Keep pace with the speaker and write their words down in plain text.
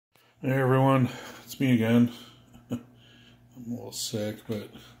Hey everyone, it's me again. I'm a little sick, but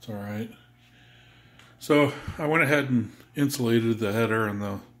it's alright. So I went ahead and insulated the header and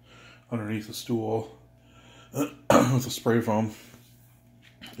the underneath the stool with a spray foam.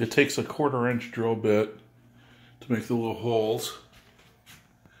 It takes a 1/4 inch drill bit to make the little holes.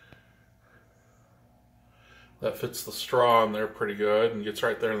 That fits the straw in there pretty good and gets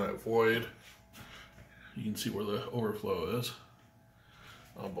right there in that void. You can see where the overflow is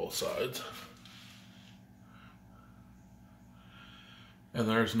on both sides. And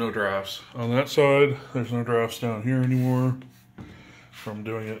there's no drafts on that side. There's no drafts down here anymore from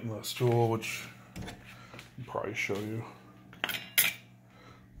doing it in the stool, which I'll probably show you.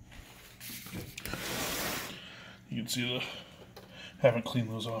 You can see the, haven't cleaned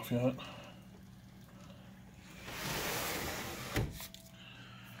those off yet.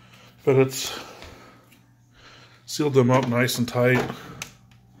 But it's sealed them up nice and tight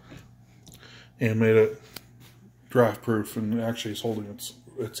and made it draft proof, and actually is holding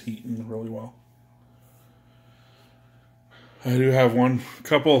its heat in really well. I do have one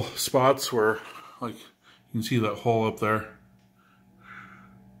couple spots where, like, you can see that hole up there,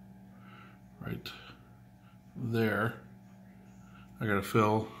 right there. I gotta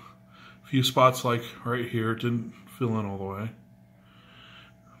fill a few spots, like right here. It didn't fill in all the way,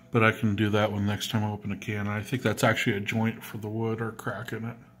 but I can do that one next time I open a can. I think that's actually a joint for the wood or crack in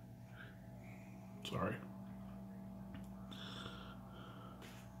it. Sorry.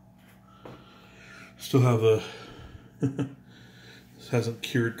 Still have the, this hasn't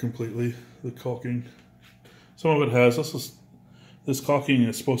cured completely, the caulking. Some of it has. This caulking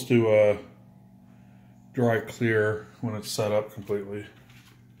is supposed to dry clear when it's set up completely.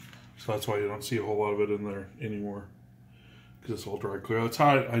 So that's why you don't see a whole lot of it in there anymore, because it's all dry clear. That's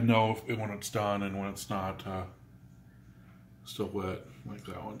how I know when it's done and when it's not still wet. Like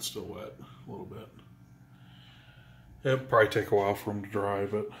that one's still wet a little bit. It'll probably take a while for them to dry,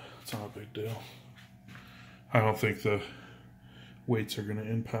 but it's not a big deal. I don't think the weights are going to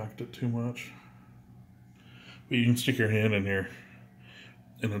impact it too much. But you can stick your hand in here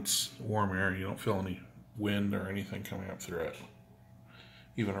and it's warm air. You don't feel any wind or anything coming up through it.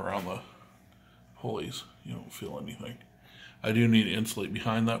 Even around the pulleys, you don't feel anything. I do need to insulate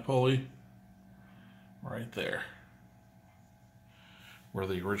behind that pulley, right there, where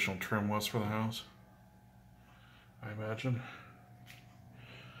the original trim was for the house, I imagine.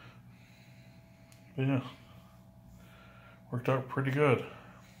 But yeah, worked out pretty good.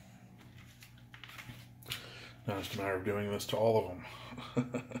 Now it's just a matter of doing this to all of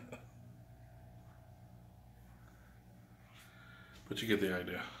them. But you get the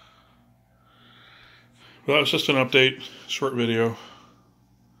idea. Well, that was just an update, short video.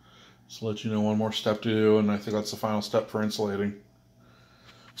 Just to let you know one more step to do, and I think that's the final step for insulating.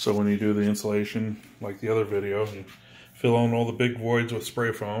 So when you do the insulation, like the other video, you fill in all the big voids with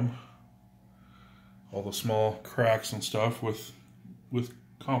spray foam, all the small cracks and stuff with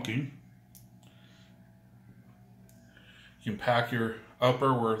caulking. You can pack your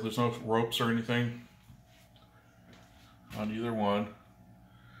upper where there's no ropes or anything on either one.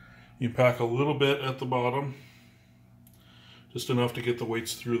 You pack a little bit at the bottom, just enough to get the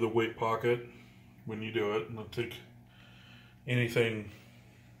weights through the weight pocket when you do it. And I think anything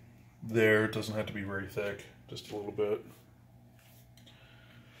there, it doesn't have to be very thick, just a little bit.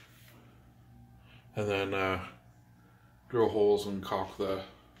 And then drill holes and caulk the,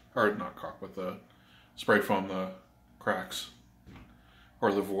 or not caulk, but the spray foam the cracks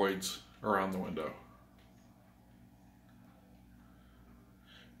or the voids around the window.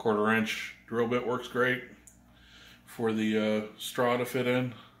 1/4 inch drill bit works great for the straw to fit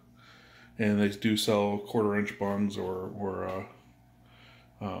in, and they do sell 1/4 inch bungs or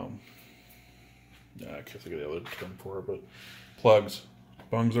yeah, I can't think of the other term for it, but plugs.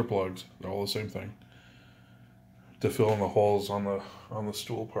 Bungs or plugs, they're all the same thing, to fill in the holes on the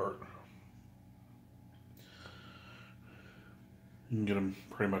stool part. You can get them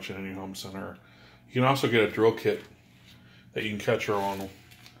pretty much at any home center. You can also get a drill kit that you can cut your own.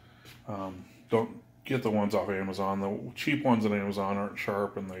 Don't get the ones off Amazon. The cheap ones on Amazon aren't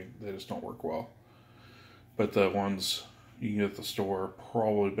sharp and they just don't work well. But the ones you can get at the store,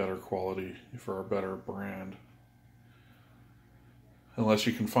 probably better quality for a better brand. Unless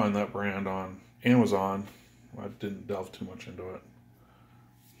you can find that brand on Amazon. I didn't delve too much into it.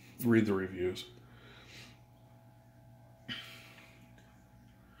 Read the reviews.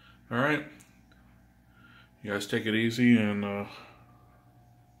 Alright. You guys take it easy, and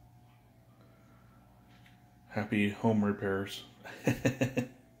happy home repairs.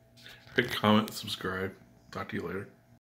 Comment, subscribe. Talk to you later.